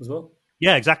sweeps as well.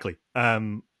 Yeah, exactly.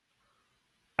 And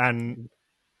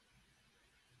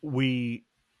we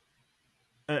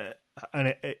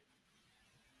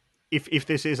if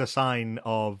this is a sign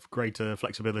of greater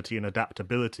flexibility and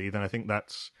adaptability, then I think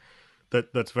that's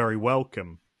very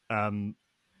welcome.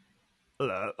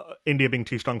 India being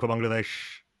too strong for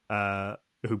Bangladesh,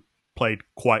 who played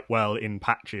quite well in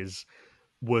patches,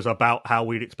 was about how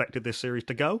we'd expected this series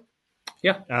to go.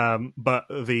 Yeah. But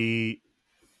the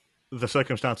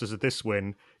circumstances of this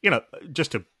win,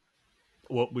 just to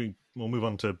we'll move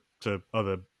on to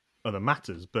other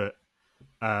matters, but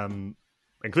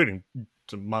including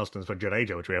some milestones for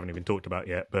Jadeja, which we haven't even talked about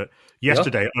yet. But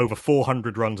yesterday, over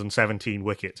 400 runs and 17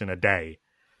 wickets in a day.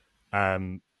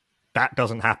 That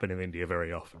doesn't happen in India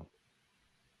very often.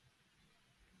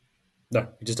 No,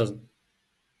 it just doesn't.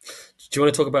 Do you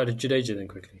want to talk about Jadeja then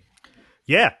quickly?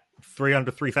 Yeah,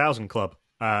 300-3,000 club.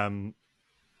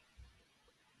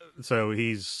 So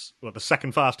he's the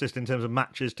second fastest in terms of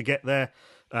matches to get there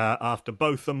after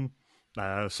Botham.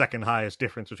 Second highest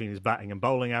difference between his batting and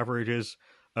bowling averages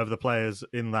of the players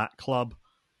in that club.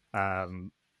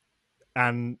 And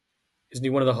isn't he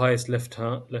one of the highest left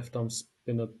arm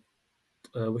spinner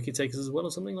wicket takers as well,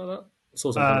 or something like that? I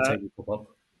saw some kind of table pop up.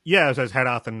 Yeah, so it's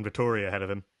Hedath and Vittoria ahead of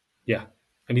him. Yeah,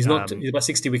 and he's not. He's about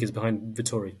 60 wickets behind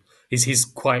Vittori. He's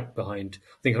quite behind.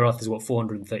 I think Herath is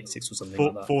 436 or something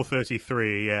like that.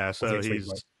 433. Yeah, so he's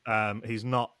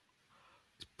not.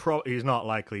 He's not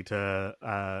likely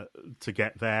to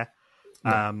get there.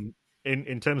 No.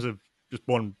 In terms of just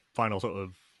one final sort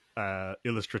of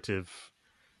illustrative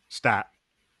stat,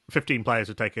 15 players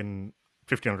have taken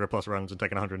 1,500 plus runs and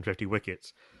taken 150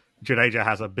 wickets. Jadeja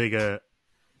has a bigger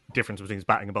difference between his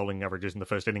batting and bowling averages in the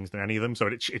first innings than any of them. So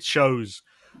it shows,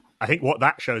 I think what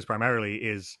that shows primarily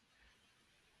is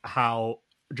how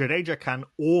Jadeja can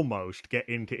almost get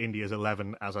into India's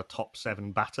 11 as a top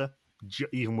 7 batter,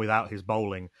 even without his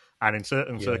bowling, and in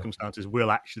certain Yeah. circumstances will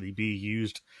actually be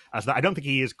used as that. I don't think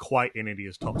he is quite in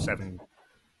India's top 7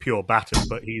 pure batters,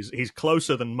 but he's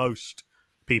closer than most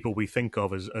people we think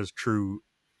of as true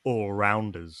all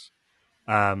rounders.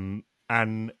 And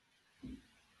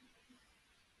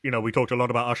we talked a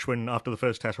lot about Ashwin after the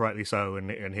first test, rightly so,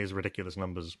 and his ridiculous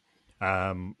numbers.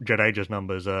 Jadeja's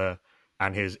numbers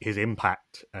and his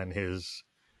impact and his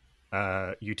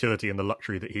utility and the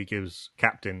luxury that he gives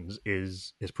captains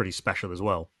is pretty special as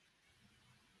well.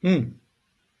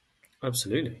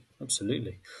 Absolutely,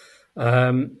 absolutely.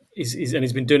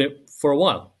 He's been doing it for a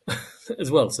while as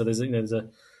well. So there's a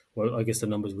well, I guess the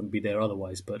numbers wouldn't be there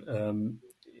otherwise, but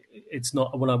it's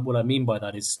not what I mean by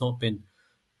that is it's not been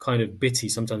kind of bitty.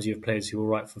 Sometimes you have players who are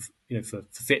right for for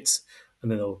fits, and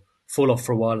then they'll fall off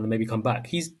for a while and then maybe come back.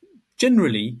 He's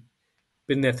generally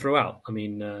been there throughout. I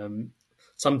mean,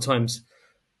 sometimes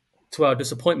to our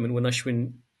disappointment when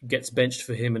Ashwin gets benched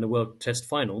for him in a World Test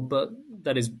final, but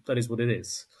that is what it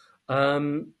is.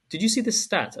 Did you see this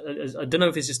stat? I don't know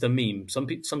if it's just a meme.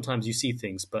 Sometimes you see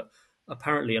things, but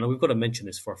apparently, and we've got to mention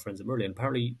this for our friends at Murli,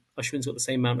 apparently Ashwin's got the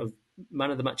same amount of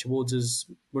Man of the Match awards as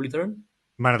Muralitharan.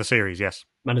 Man of the series, yes.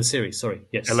 Man of the Series, sorry,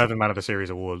 yes. 11 Man of the Series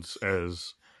awards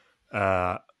as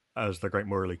the great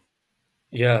Murli.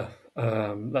 Yeah,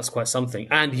 that's quite something.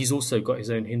 And he's also got his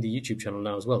own Hindi YouTube channel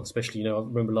now as well. Especially, I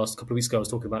remember last couple of weeks ago I was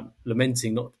talking about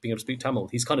lamenting not being able to speak Tamil.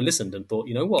 He's kind of listened and thought,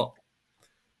 you know what,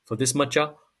 for this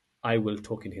matcha, I will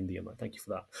talk in Hindi. I'm like, thank you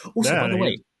for that. Also, by the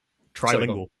way, sorry,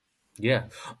 go on. Trilingual. Yeah,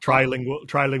 Trilingual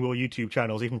YouTube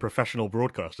channels. Even professional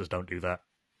broadcasters don't do that.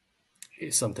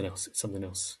 it's something else. It's something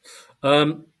else.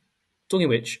 Talking of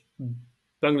which,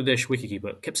 Bangladesh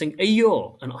wicketkeeper kept saying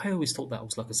 "ayo," and I always thought that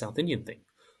was like a South Indian thing.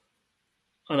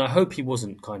 And I hope he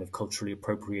wasn't kind of culturally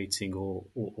appropriating or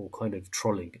kind of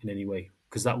trolling in any way,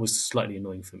 because that was slightly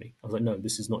annoying for me. I was like, no,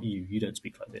 this is not you. You don't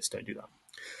speak like this. Don't do that.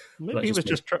 Maybe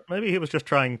he was just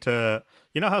trying to.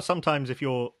 You know how sometimes if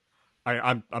you're,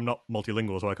 I'm not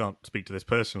multilingual, so I can't speak to this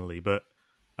personally, but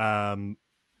I've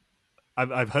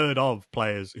heard of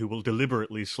players who will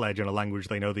deliberately sledge in a language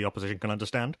they know the opposition can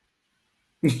understand.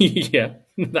 Yeah,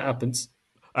 that happens.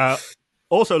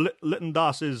 Also, Liton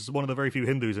Das is one of the very few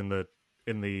Hindus in the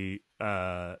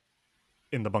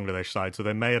Bangladesh side, so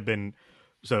there might have been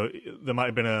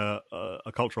a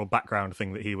cultural background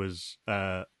thing that he was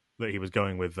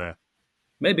going with there.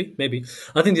 Maybe.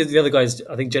 I think the other guys.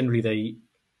 I think generally they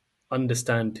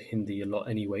understand Hindi a lot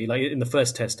anyway. Like in the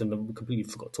first test, and we completely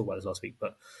forgot to talk about this last week,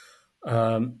 but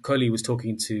Kohli was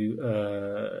talking to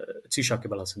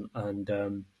Shakib Al Hasan,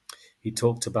 and he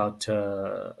talked about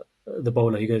the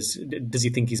bowler. He goes, "Does he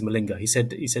think he's Malinga?" He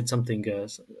said something. I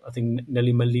think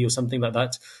Nelly Mali or something like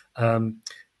that.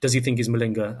 Does he think he's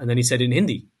Malinga? And then he said in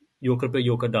Hindi, "Yorker pe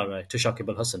yorker dar raha hai," to Shakib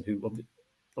Al Hasan, who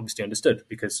obviously understood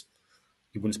because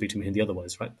you wouldn't speak to him in Hindi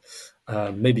otherwise, right?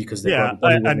 Maybe because they're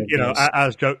and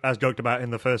as joked about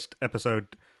in the first episode,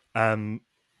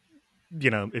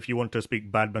 if you want to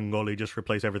speak bad Bengali, just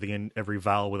replace everything in every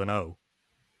vowel with an O.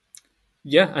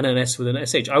 Yeah, and an S with an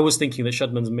SH. I was thinking that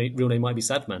Shadman's real name might be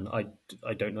Sadman. I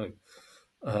don't know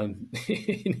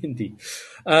in Hindi.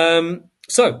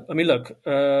 So, I mean, look,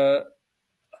 a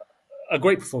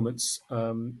great performance.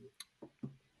 A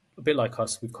bit like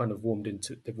us, we've kind of warmed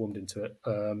into. They've warmed into it,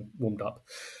 warmed up.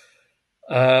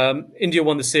 India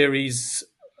won the series.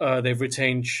 They've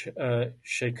retained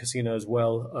Sheikh Hasina as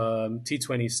well.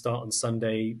 T20 start on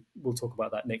Sunday. We'll talk about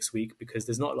that next week because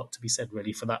there's not a lot to be said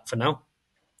really for that for now.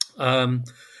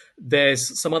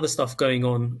 There's some other stuff going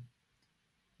on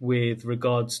with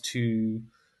regards to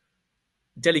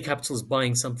Delhi Capitals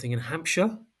buying something in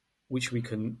Hampshire, which we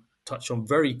can touch on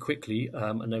very quickly.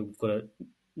 I know we've got to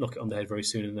knock it on the head very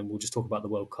soon, and then we'll just talk about the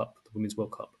World Cup, the Women's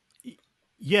World Cup.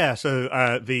 Yeah, so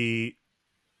the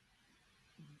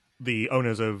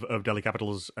owners of Delhi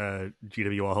Capitals,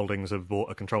 GWR Holdings, have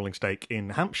bought a controlling stake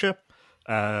in Hampshire.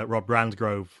 Rob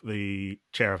Bransgrove, the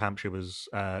chair of Hampshire, was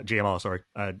GMR. Sorry,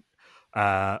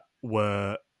 Rob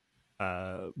Bransgrove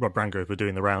were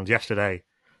doing the rounds yesterday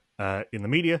in the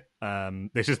media.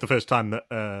 This is the first time that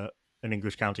an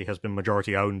English county has been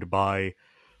majority owned by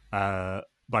foreign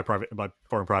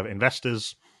private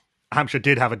investors. Hampshire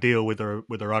did have a deal with the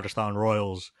Rajasthan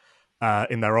Royals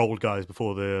in their old guys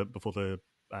before the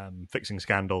fixing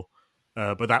scandal,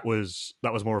 but that was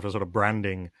more of a sort of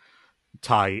branding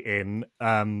tie-in.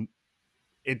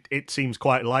 It seems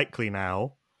quite likely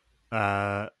now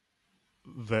that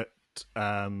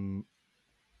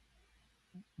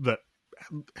that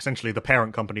essentially the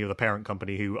parent company of the parent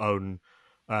company who own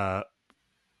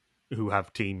who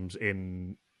have teams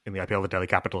in in the IPL, the Delhi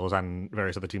Capitals, and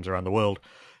various other teams around the world.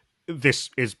 This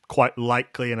is quite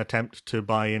likely an attempt to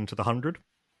buy into the 100.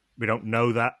 We don't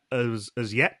know that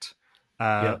as yet,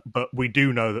 Yeah. but we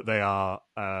do know that they are.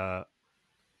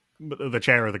 The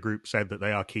chair of the group said that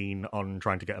they are keen on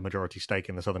trying to get a majority stake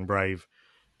in the Southern Brave.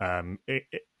 The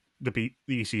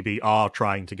ECB are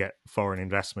trying to get foreign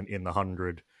investment in the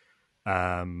 100.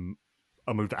 A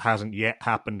move that hasn't yet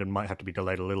happened and might have to be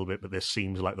delayed a little bit, but this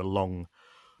seems like the long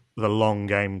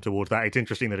game towards that. It's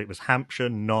interesting that it was Hampshire,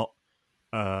 not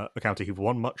a county who've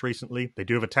won much recently. They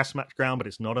do have a test match ground, but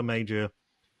it's not a major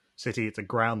city. It's a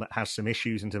ground that has some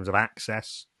issues in terms of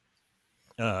access.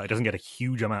 It doesn't get a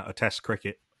huge amount of test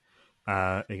cricket.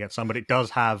 It gets some, but it does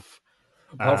have.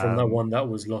 Apart from that one that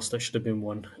was lost, that should have been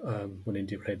one when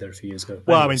India played there a few years ago.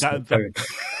 Well, Anyways, I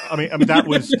mean that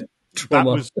was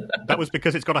that was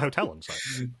because it's got a hotel on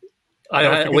site.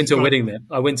 I went to a wedding there.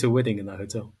 I went to a wedding in that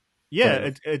hotel.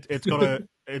 Yeah, it's got a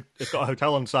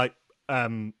hotel on site,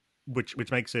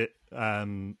 which makes it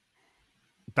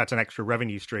that's an extra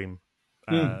revenue stream,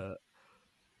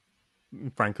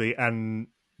 frankly, and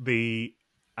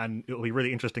it'll be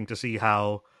really interesting to see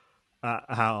how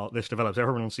this develops.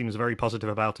 Everyone seems very positive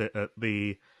about it at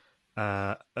the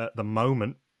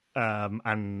moment,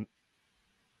 and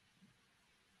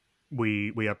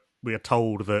we are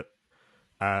told that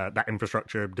that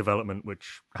infrastructure development,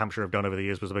 which Hampshire have done over the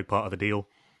years, was a big part of the deal,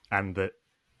 and that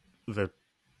the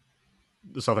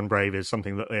Southern Brave is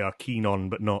something that they are keen on,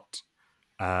 but not,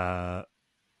 but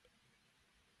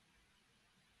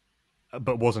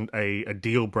wasn't a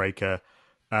deal breaker,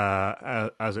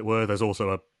 as it were. There's also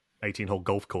a 18-hole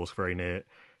golf course very nearby.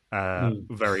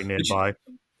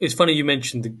 It's funny you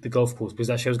mentioned the golf course,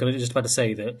 because actually I was going to just about to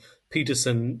say that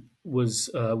Peterson was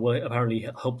apparently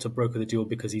helped to broker the deal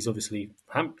because he's obviously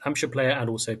Hampshire player and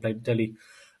also played Delhi,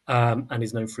 and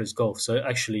is known for his golf. So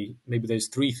actually, maybe those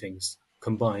three things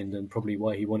combined, and probably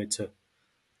why he wanted to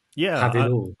have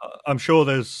it all. I'm sure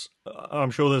there's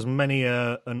many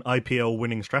an IPL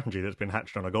winning strategy that's been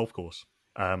hatched on a golf course.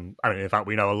 I mean, in fact,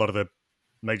 we know a lot of the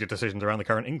major decisions around the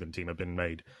current England team have been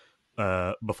made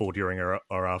before, during,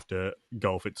 or after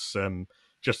golf. It's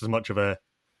just as much of a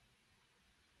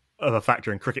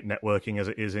factor in cricket networking as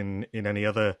it is in any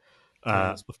other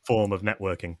form of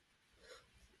networking.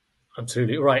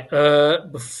 Absolutely. Right.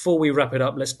 Before we wrap it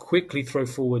up, let's quickly throw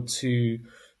forward to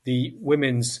the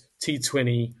Women's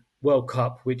T20 World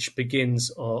Cup, which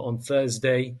begins on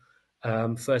Thursday.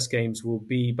 First games will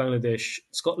be Bangladesh,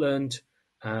 Scotland,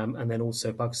 and then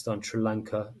also Pakistan, Sri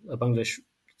Lanka. Bangladesh,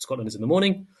 Scotland is in the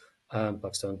morning,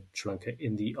 Pakistan, Sri Lanka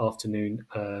in the afternoon,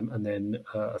 and then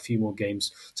a few more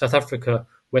games. South Africa,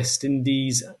 West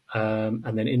Indies,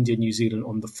 and then India, New Zealand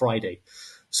on the Friday.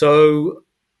 So,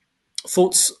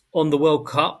 thoughts on the World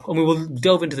Cup? I mean, we'll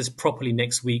delve into this properly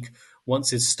next week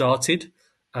once it's started.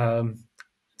 But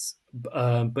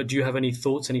do you have any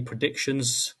thoughts, any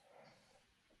predictions?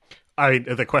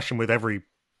 The question with every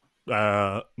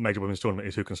major women's tournament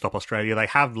is who can stop Australia. They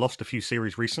have lost a few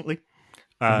series recently.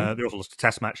 They also lost a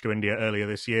test match to India earlier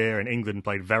this year, and England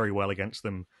played very well against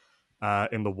them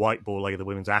in the white ball leg of the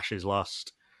Women's Ashes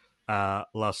last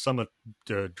summer.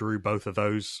 Drew both of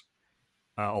those,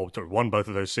 won both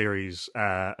of those series,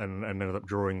 and ended up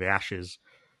drawing the Ashes,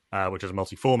 which is a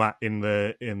multi-format on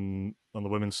the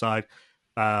women's side.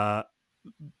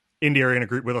 India are in a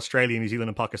group with Australia, New Zealand,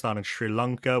 and Pakistan, and Sri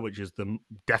Lanka, which is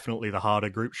definitely the harder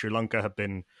group. Sri Lanka have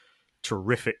been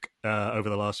terrific over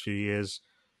the last few years.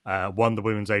 Won the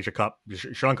Women's Asia Cup.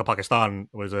 Sri Lanka Pakistan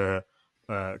was a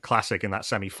classic in that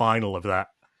semi-final of that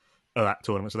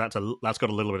tournament. So that's got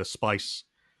a little bit of spice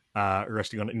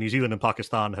resting on it. New Zealand and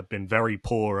Pakistan have been very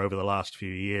poor over the last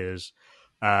few years.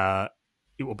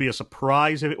 It will be a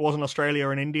surprise if it wasn't Australia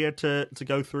and India to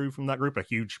go through from that group. A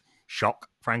huge shock,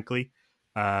 frankly.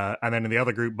 And then in the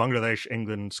other group, Bangladesh,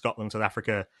 England, Scotland, South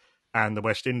Africa, and the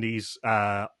West Indies.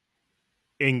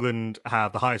 England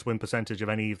have the highest win percentage of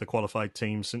any of the qualified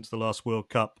teams since the last World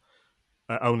Cup.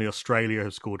 Only Australia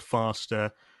have scored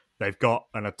faster. They've got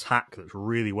an attack that's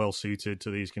really well suited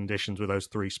to these conditions with those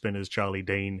three spinners, Charlie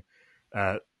Dean,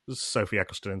 Sophie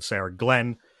Eccleston, and Sarah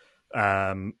Glenn.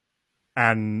 And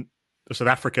South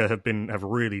Africa have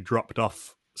really dropped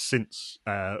off since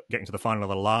getting to the final of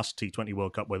the last T20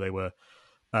 World Cup, where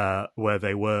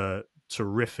they were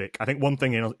terrific. I think one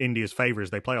thing in India's favour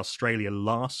is they play Australia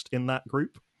last in that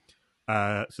group,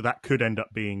 so that could end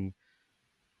up being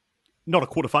not a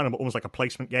quarterfinal, but almost like a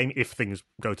placement game if things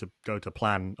go to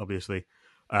plan. Obviously,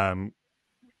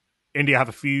 India have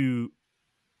a few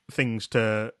things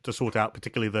to sort out,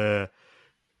 particularly the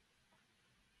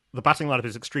batting lineup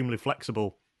is extremely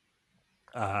flexible.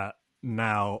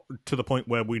 now to the point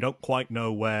where we don't quite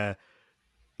know where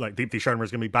like Deepti Sharma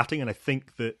is going to be batting, and I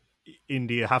think that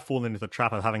India have fallen into the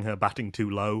trap of having her batting too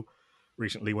low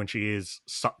recently when she is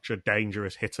such a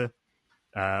dangerous hitter.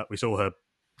 We saw her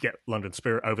get London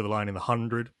Spirit over the line in the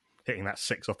 100, hitting that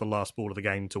six off the last ball of the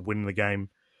game to win the game.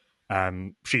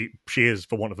 She is,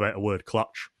 for want of a better word,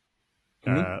 clutch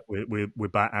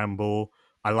with bat and ball.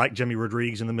 I like Jemmy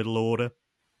Rodriguez in the middle order.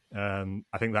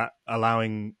 I think that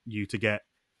allowing you to get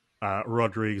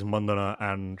Rodriguez, Mundana,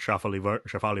 and Shafali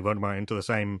Verma into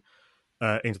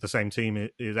the same team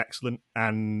is excellent.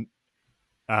 And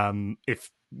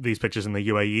if these pitches in the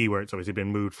UAE, where it's obviously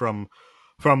been moved from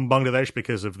Bangladesh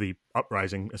because of the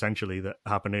uprising essentially that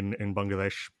happened in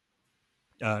Bangladesh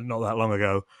not that long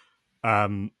ago,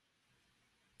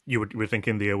 you would think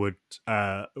India would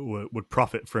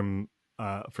profit from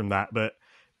that, but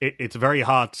it's very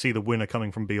hard to see the winner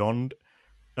coming from beyond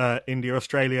India,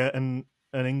 Australia, and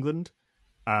England,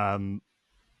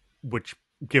 which,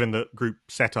 given the group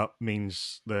setup,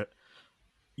 means that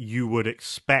you would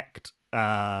expect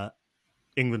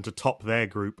England to top their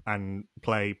group and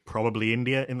play probably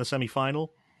India in the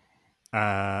semi-final,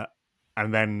 and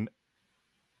then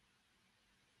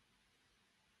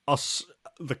us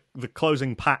the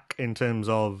closing pack in terms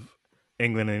of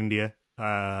England and India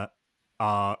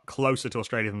are closer to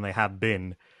Australia than they have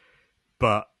been,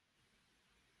 but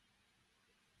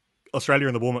Australia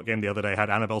in the warm-up game the other day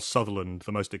had Annabelle Sutherland,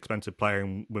 the most expensive player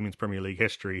in Women's Premier League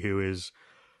history, who is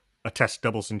a Test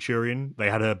double centurion.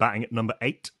 They had her batting at number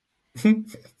 8,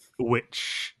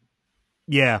 which,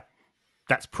 yeah,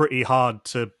 that's pretty hard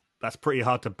to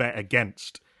bet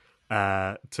against.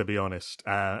 To be honest,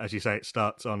 as you say, it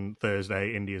starts on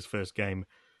Thursday. India's first game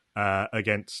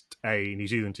against a New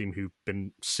Zealand team who've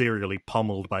been serially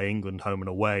pummeled by England home and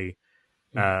away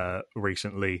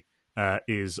recently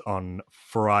is on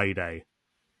Friday.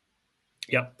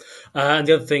 Yep. And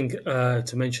the other thing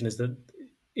to mention is that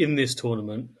in this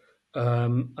tournament,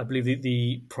 I believe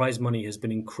the prize money has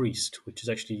been increased, which is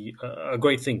actually a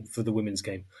great thing for the women's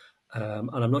game. And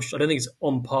I'm not sure. I don't think it's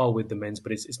on par with the men's,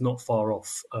 but it's not far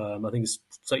off. I think it's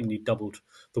certainly doubled.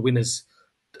 The winners,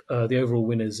 the overall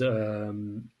winners'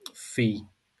 fee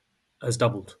has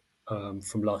doubled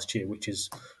from last year, which is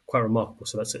quite remarkable.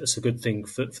 So that's a good thing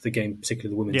for the game,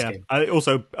 particularly the women's game.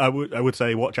 I would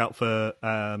say watch out for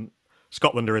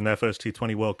Scotland are in their first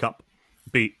T20 World Cup,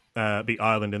 beat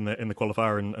Ireland in the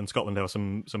qualifier, and Scotland have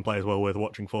some players well worth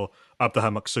watching for.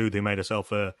 Abdullah Maqsood, who made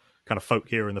herself a kind of folk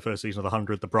hero in the first season of the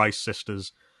 100. The Bryce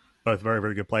sisters, both very,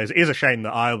 very good players. It is a shame that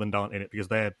Ireland aren't in it because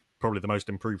they're probably the most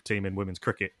improved team in women's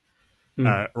cricket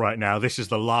right now. This is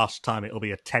the last time it'll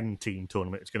be a 10-team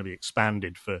tournament. It's going to be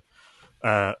expanded for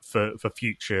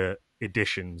future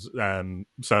editions.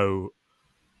 So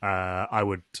I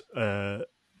would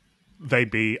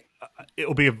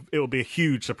it'll be a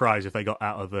huge surprise if they got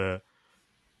out of the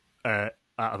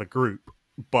group,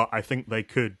 but I think they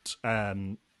could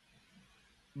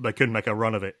make a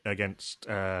run of it against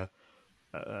one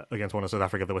of South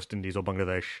Africa, the West Indies, or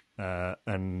Bangladesh,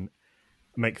 and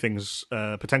make things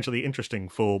potentially interesting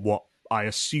for what I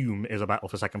assume is a battle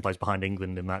for second place behind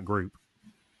England in that group.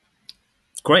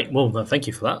 Great. Well, thank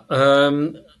you for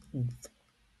that.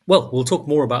 Well, we'll talk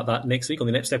more about that next week on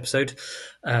the next episode.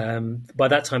 By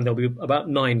that time, there'll be about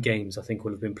 9 games, I think,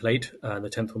 will have been played. The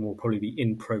 10th one will probably be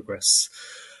in progress.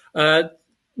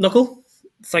 Nakul,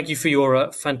 thank you for your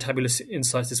fantabulous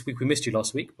insights this week. We missed you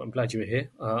last week, but I'm glad you were here.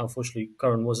 Unfortunately,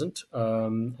 Karan wasn't,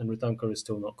 and Ridankar has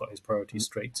still not got his priorities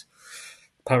straight.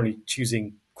 Apparently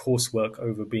choosing coursework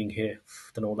over being here.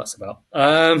 Don't know what that's about.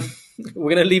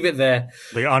 We're going to leave it there.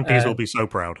 The aunties will be so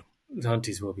proud. The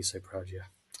aunties will be so proud, yeah.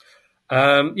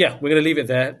 We're going to leave it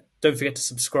there. Don't forget to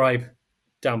subscribe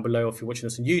down below if you're watching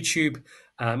us on YouTube,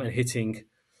 and hitting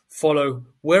follow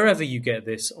wherever you get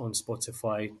this on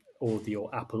Spotify or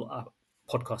your Apple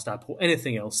podcast app or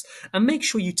anything else. And make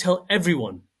sure you tell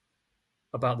everyone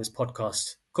about this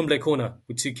podcast, Kumble Corner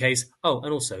with 2 Ks. Oh,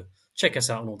 and also check us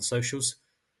out on all the socials.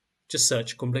 Just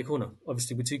search Kumble Corner,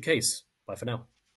 obviously with 2 Ks. Bye for now.